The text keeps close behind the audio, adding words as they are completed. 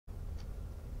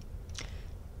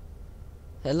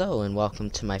Hello and welcome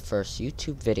to my first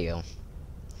YouTube video.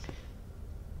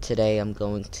 Today I'm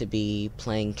going to be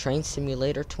playing Train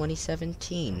Simulator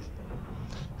 2018.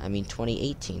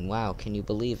 Wow, can you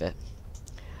believe it?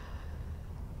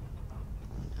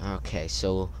 Okay,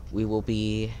 so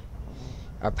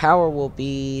our power will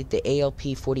be the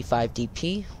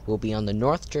ALP-45DP. We'll be on the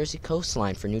North Jersey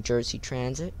coastline for New Jersey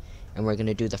Transit, and we're going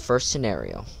to do the first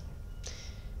scenario.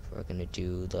 We're going to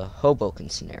do the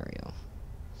Hoboken scenario.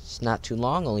 It's not too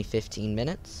long, only 15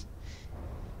 minutes.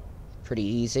 Pretty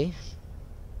easy.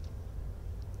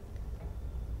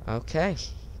 Okay.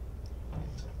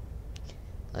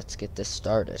 Let's get this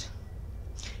started.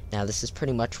 Now, this is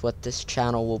pretty much what this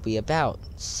channel will be about.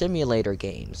 Simulator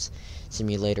games.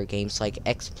 Simulator games like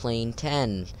X-Plane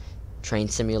 10, Train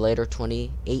Simulator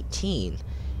 2018,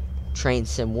 Train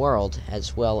Sim World,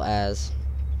 as well as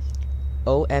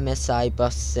OMSI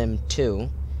Bus Sim 2,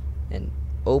 and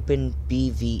Open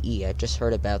BVE. I just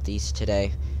heard about these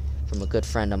today from a good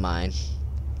friend of mine.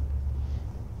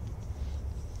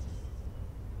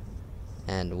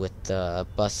 And with the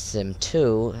Bus Sim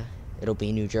 2, it'll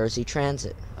be New Jersey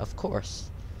Transit, of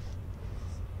course.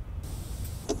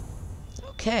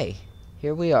 Okay,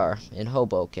 here we are in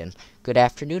Hoboken. Good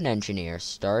afternoon, engineers.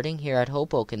 Starting here at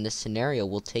Hoboken, this scenario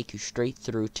will take you straight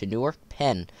through to Newark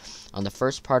Penn on the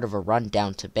first part of a run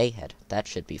down to Bayhead. That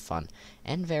should be fun,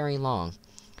 and very long.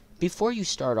 Before you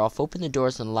start off, open the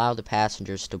doors and allow the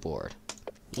passengers to board.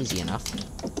 Easy enough.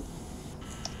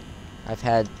 I've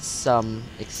had some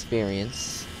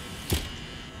experience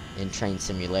in Train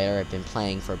Simulator. I've been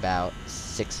playing for about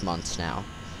 6 months now.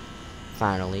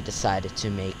 Finally decided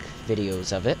to make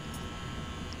videos of it.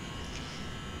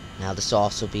 Now this will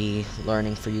also be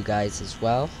learning for you guys as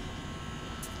well.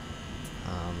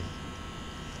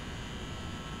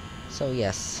 So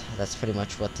yes, that's pretty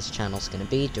much what this channel is going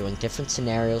to be, doing different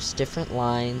scenarios, different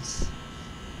lines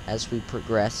as we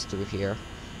progress through here,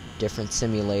 different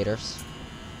simulators.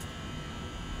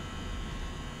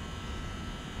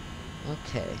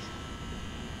 Okay,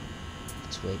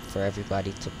 let's wait for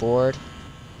everybody to board.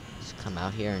 Let's come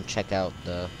out here and check out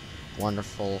the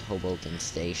wonderful Hoboken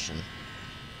Station.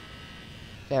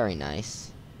 Very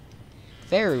nice.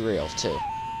 Very real, too.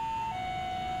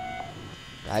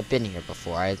 I've been here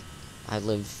before. I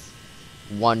live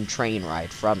one train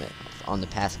ride from it, on the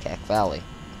Pascack Valley.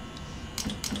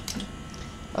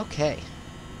 Okay,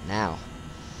 now,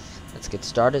 let's get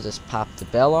started. Just pop the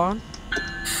bell on.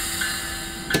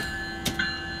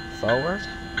 Forward.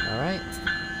 Alright.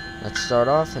 Let's start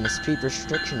off in a speed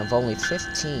restriction of only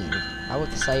 15. How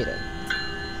exciting.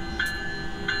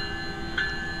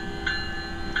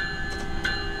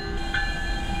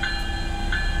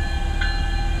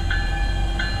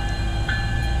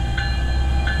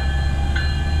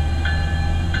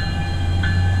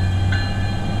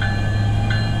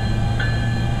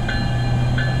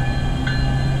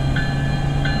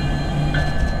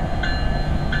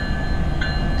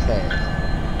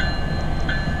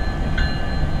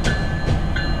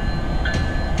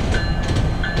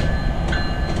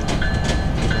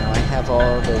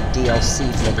 All the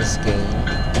DLC for this game,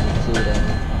 including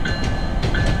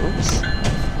oops,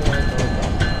 here we go.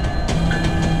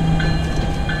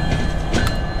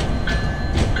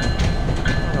 I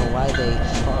don't know why they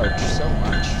charge so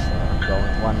much for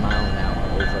going 1 mile an hour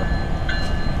over.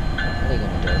 What are they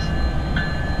gonna do?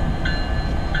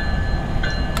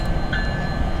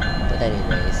 But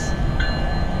anyways,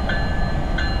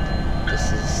 this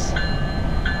is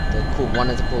one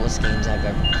of the coolest games I've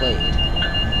ever played.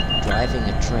 Driving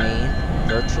a train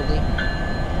virtually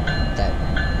that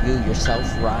you yourself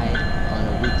ride on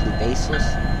a weekly basis.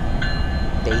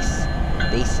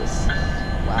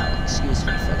 Wow, excuse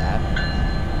me for that.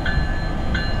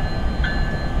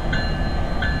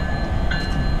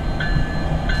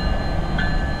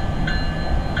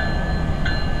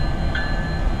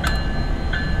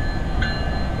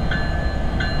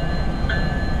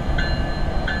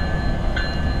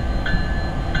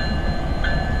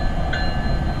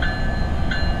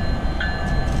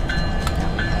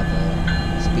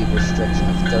 Restriction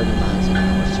of 30 miles an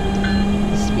hour, so we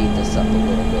can speed this up a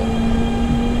little bit.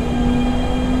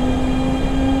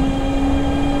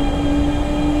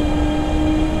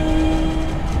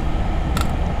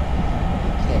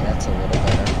 Okay, that's a little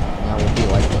better. Now we'll be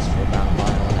like this for about 1.5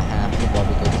 miles while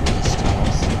we go through these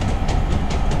tunnels.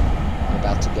 They're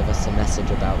about to give us a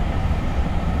message about a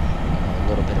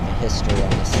little bit of a history on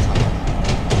this tunnel.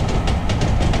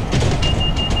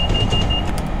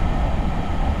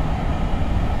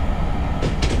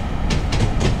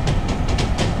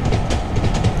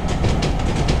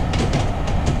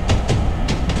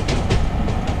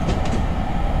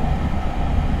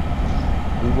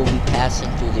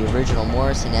 passing through the original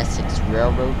Morrison Essex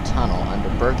Railroad Tunnel under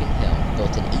Bergen Hill,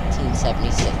 built in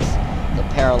 1876. The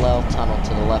parallel tunnel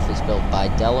to the left was built by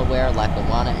Delaware,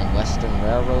 Lackawanna, and Western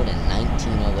Railroad in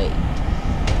 1908.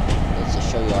 Goes to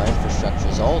show you our infrastructure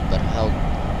is old, but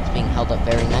it's being held up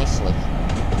very nicely.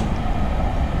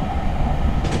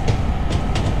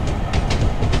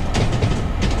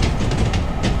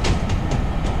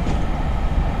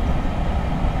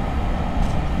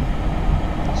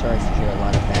 Sorry if you hear a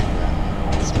lot of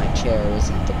background noise. My chair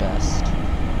isn't the best.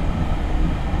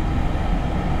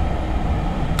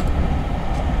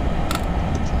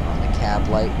 Tab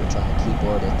light, which on the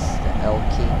keyboard it's the L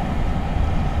key.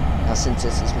 Now since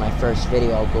this is my first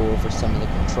video, I'll go over some of the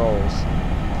controls.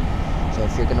 So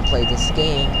if you're going to play this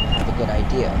game, have a good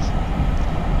idea.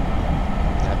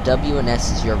 Now W and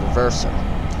S is your reverser.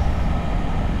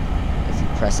 If you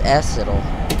press S, it'll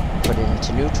put it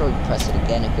into neutral. You press it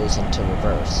again, it goes into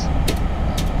reverse.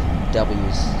 W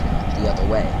is the other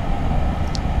way.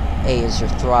 A is your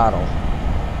throttle.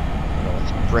 It'll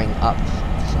bring up.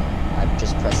 So I've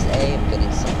just pressed A, I'm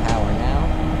getting some power now.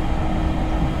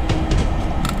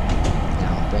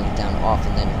 Now I'll bring it down to off,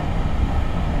 and then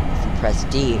if you press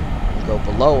D and go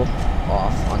below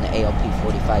off on the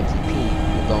ALP45DP,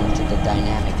 you're going to the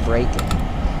dynamic braking,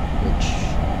 which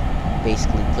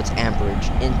basically puts amperage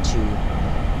into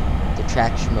the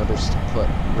traction motors to put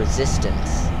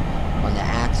resistance on the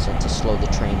axle to slow the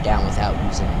train down without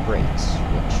using brakes,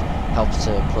 which helps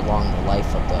to prolong the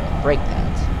life of the brake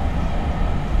pads.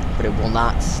 But it will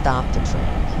not stop the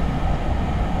train.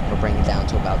 It'll bring it down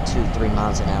to about 2-3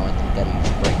 miles an hour, and then you gotta use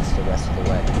brakes the rest of the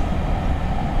way.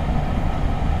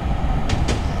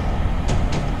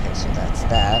 Okay, so that's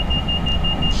that.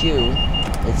 Q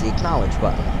is the acknowledge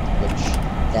button, which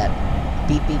that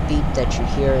beep beep beep that you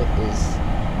hear is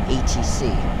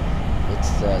ATC.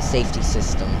 It's the safety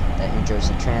system that New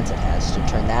Jersey Transit has. To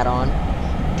turn that on,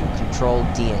 to control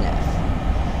D and F.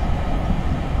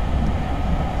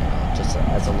 Just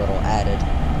as a little added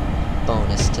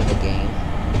bonus to the game.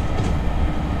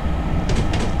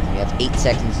 You have 8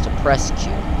 seconds to press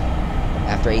Q.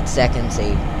 After 8 seconds,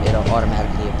 it'll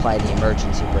automatically apply the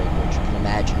emergency brake, which you can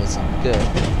imagine isn't good.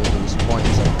 You'll lose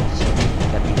points on it, so you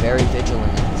gotta be very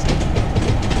vigilant in this game.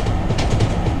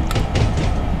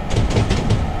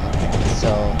 Okay,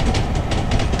 so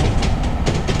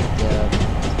the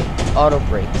auto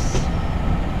brakes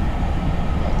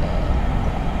are the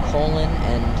colon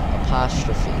and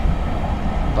apostrophe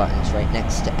buttons right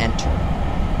next to enter.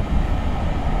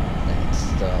 That's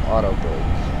the auto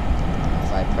brake.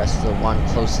 If I press the one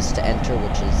closest to enter,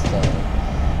 which is the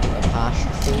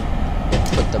apostrophe, it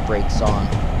put the brakes on.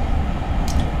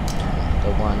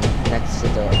 The one next to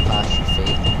the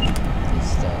apostrophe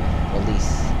is the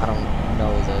release. I don't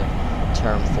know the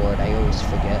term for it, I always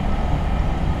forget.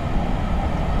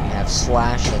 We have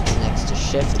slash that's next to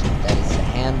shift, that is the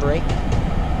handbrake.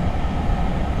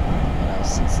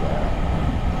 Is there.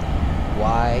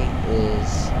 Y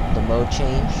is the mode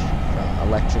change from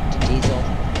electric to diesel.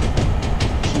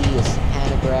 P is the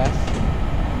pantograph.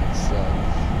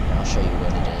 I'll show you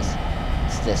what it is.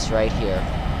 It's this right here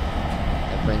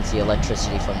that brings the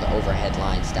electricity from the overhead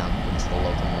lines down into the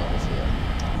locomotive here.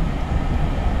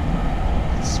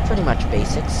 It's pretty much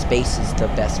basic. Space is the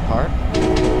best part.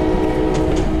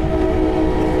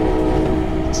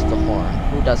 It's the horn.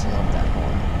 Who doesn't love that horn?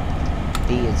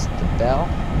 B is the bell.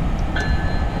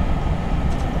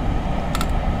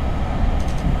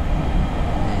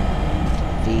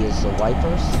 And V is the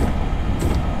wipers.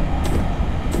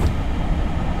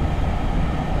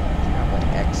 Now what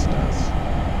X does.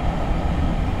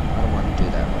 I don't want to do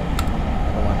that right now. I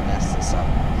don't want to mess this up.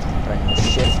 But I know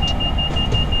Shift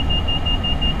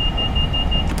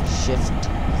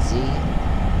Z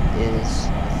is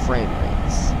frame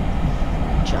rates,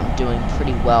 which I'm doing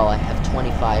pretty well. I have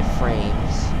 25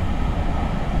 frames.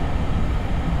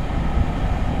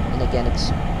 And again,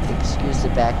 excuse the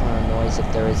background noise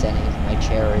if there is any. My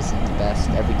chair isn't the best.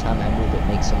 Every time I move it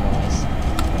makes a noise.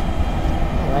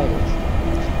 Alrighty.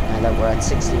 Now that we're at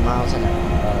 60 miles an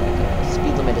hour, the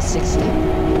speed limit is 60.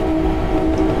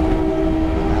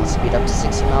 I'll speed up to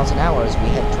 60 miles an hour as we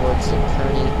head towards the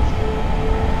Kearney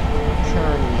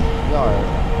Yard.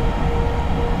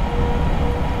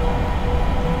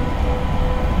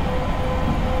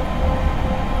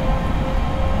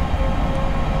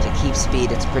 Keep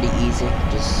speed, it's pretty easy.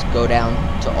 Just go down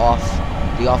to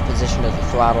the off position of the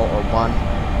throttle, or 1.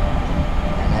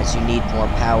 And as you need more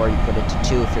power, you put it to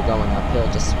 2 if you're going uphill.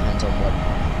 Just depends on what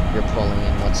you're pulling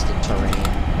and what's the terrain.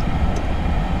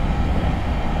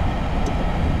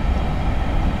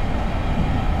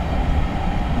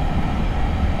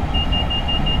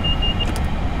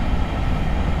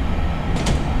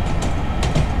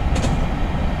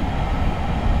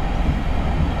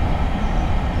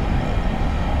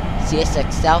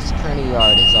 CSX South Kearney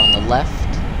Yard is on the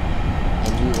left,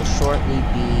 and we will shortly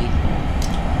be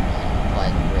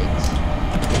apply the brakes,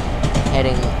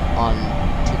 heading on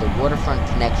to the waterfront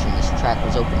connection. This track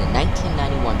was opened in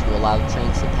 1991 to allow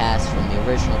trains to pass from the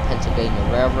original Pennsylvania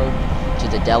Railroad to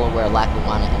the Delaware,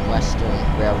 Lackawanna, and Western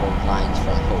Railroad lines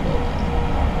from Hoboken.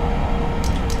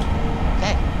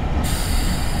 Okay.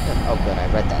 Oh good,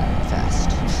 I read that fast.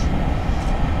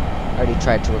 I already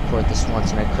tried to record this once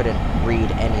and I couldn't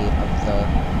read any of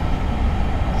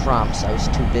the prompts. I was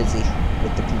too busy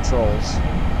with the controls.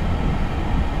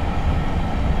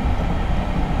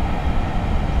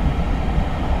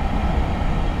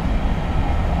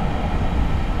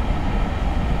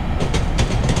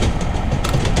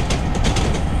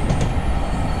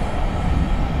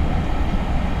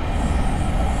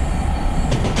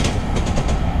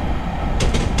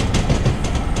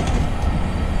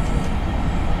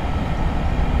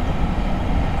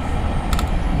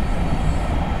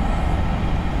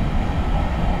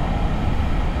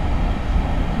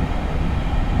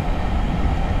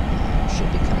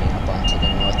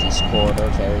 Corridor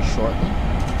very shortly.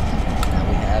 Now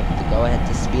we have the go-ahead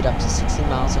to speed up to 60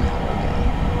 miles an hour again.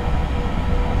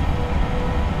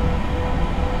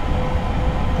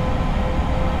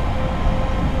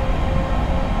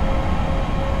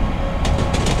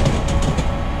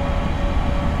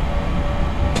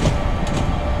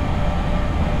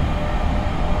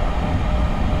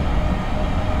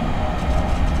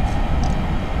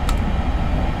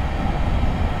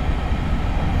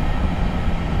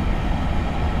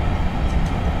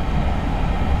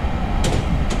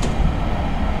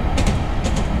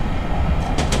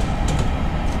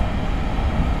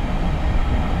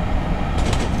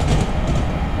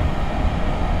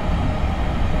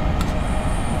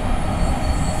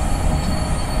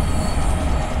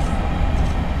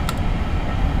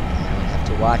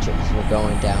 Watch it because we're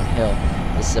going downhill.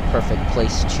 This is a perfect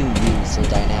place to use the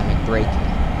dynamic braking.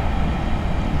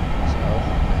 So,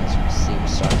 as you see, we're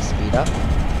starting to speed up.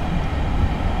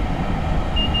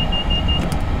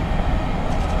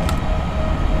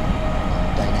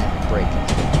 Dynamic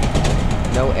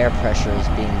braking. No air pressure is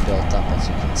being built up, as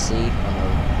you can see on the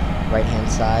right-hand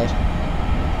side.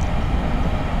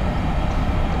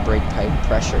 The brake pipe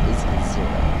pressure is at 0.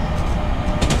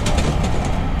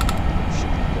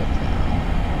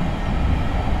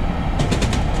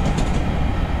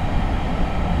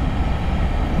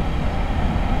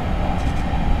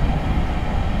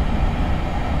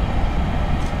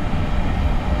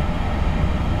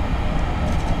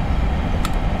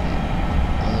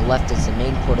 Left is the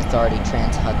main Port Authority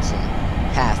Trans-Hudson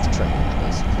Path train,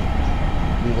 basically.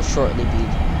 We will shortly be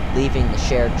leaving the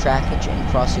shared trackage and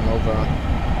crossing over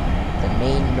the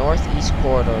main northeast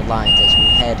corridor lines as we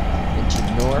head into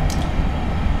Newark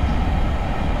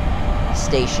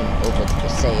Station over the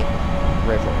Passaic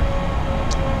River.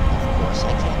 Of course,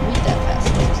 I can't read that fast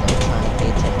because I'm trying to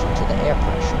pay attention to the air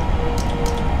pressure.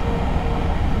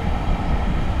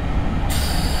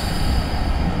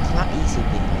 It's not easy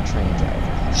being a train driver.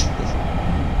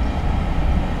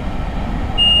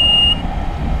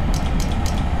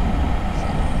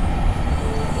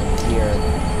 You hear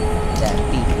that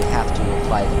beep, you have to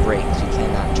apply the brakes. You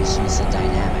cannot just use the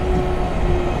dynamic.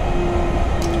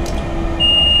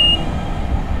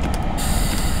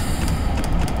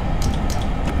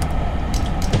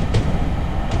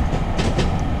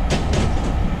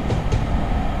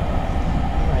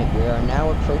 Alright, we are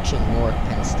now approaching Newark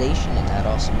Penn Station, and that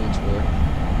also means we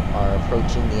are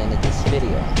approaching the end of this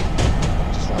video.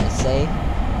 Just want to say,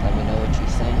 let me know what you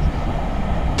think.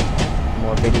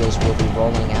 More videos will be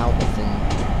rolling out within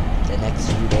the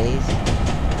next few days.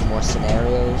 More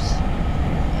scenarios,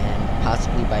 and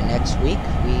possibly by next week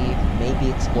we may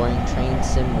be exploring Train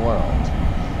Sim World.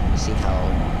 We'll see how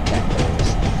that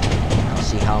goes. I'll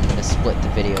see how I'm going to split the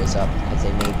videos up, because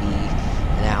they may be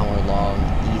an hour long,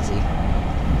 easy.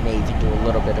 May even do a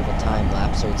little bit of a time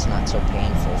lapse so it's not so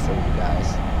painful for you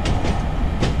guys.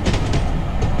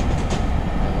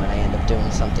 And when I end up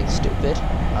doing something stupid,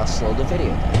 I'll slow the video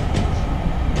down.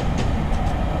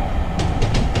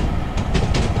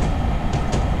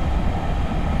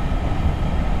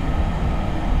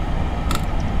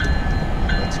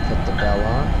 Let's put the bell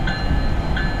on.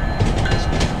 As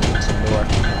we move to Newark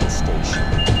Penn Station.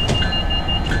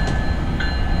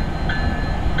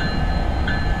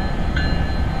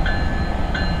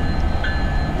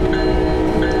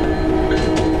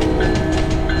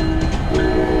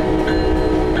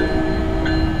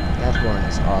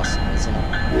 Awesome, isn't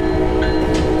it?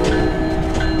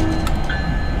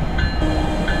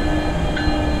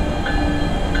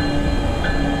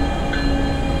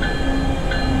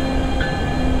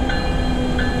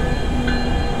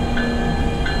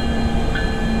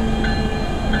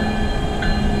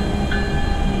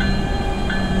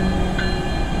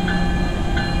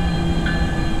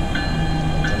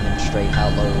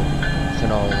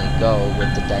 go with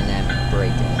the dynamic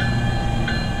braking.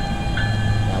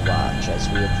 Now watch, as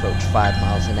we approach 5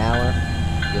 miles an hour,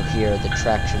 you'll hear the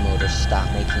traction motor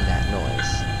stop making that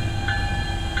noise.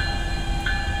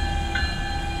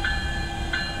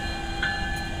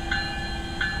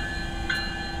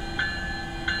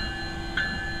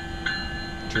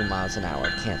 "2 miles an hour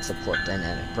can't support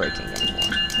dynamic braking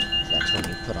anymore." So that's when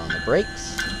you put on the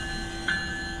brakes.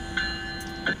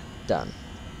 Done.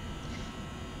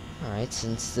 Alright,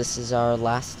 since this is our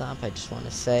last stop, I just want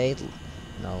to say,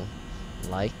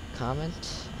 like,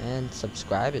 comment, and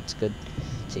subscribe. It's good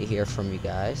to hear from you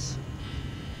guys.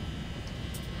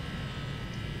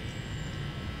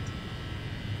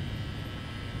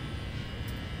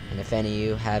 And if any of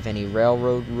you have any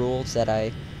railroad rules that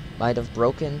I might have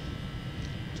broken,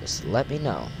 just let me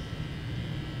know.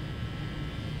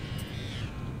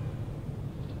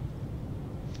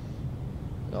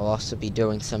 I'll also be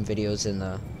doing some videos in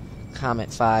the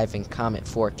Comet 5 and Comet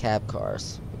 4 cab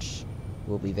cars, which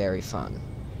will be very fun.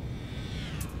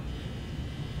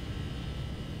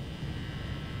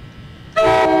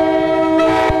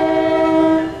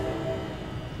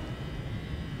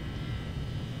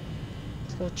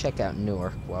 Let's go check out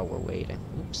Newark while we're waiting.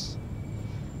 Oops.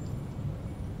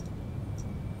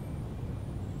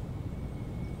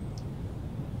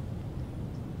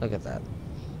 Look at that.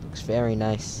 Looks very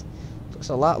nice. Looks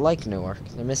a lot like Newark.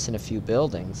 They're missing a few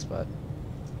buildings, but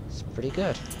it's pretty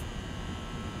good.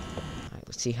 Alright,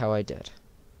 let's see how I did.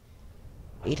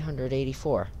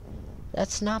 884.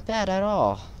 That's not bad at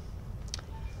all.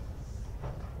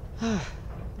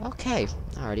 Okay.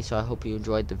 Alrighty, so I hope you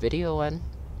enjoyed the video, and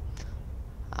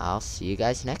I'll see you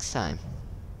guys next time.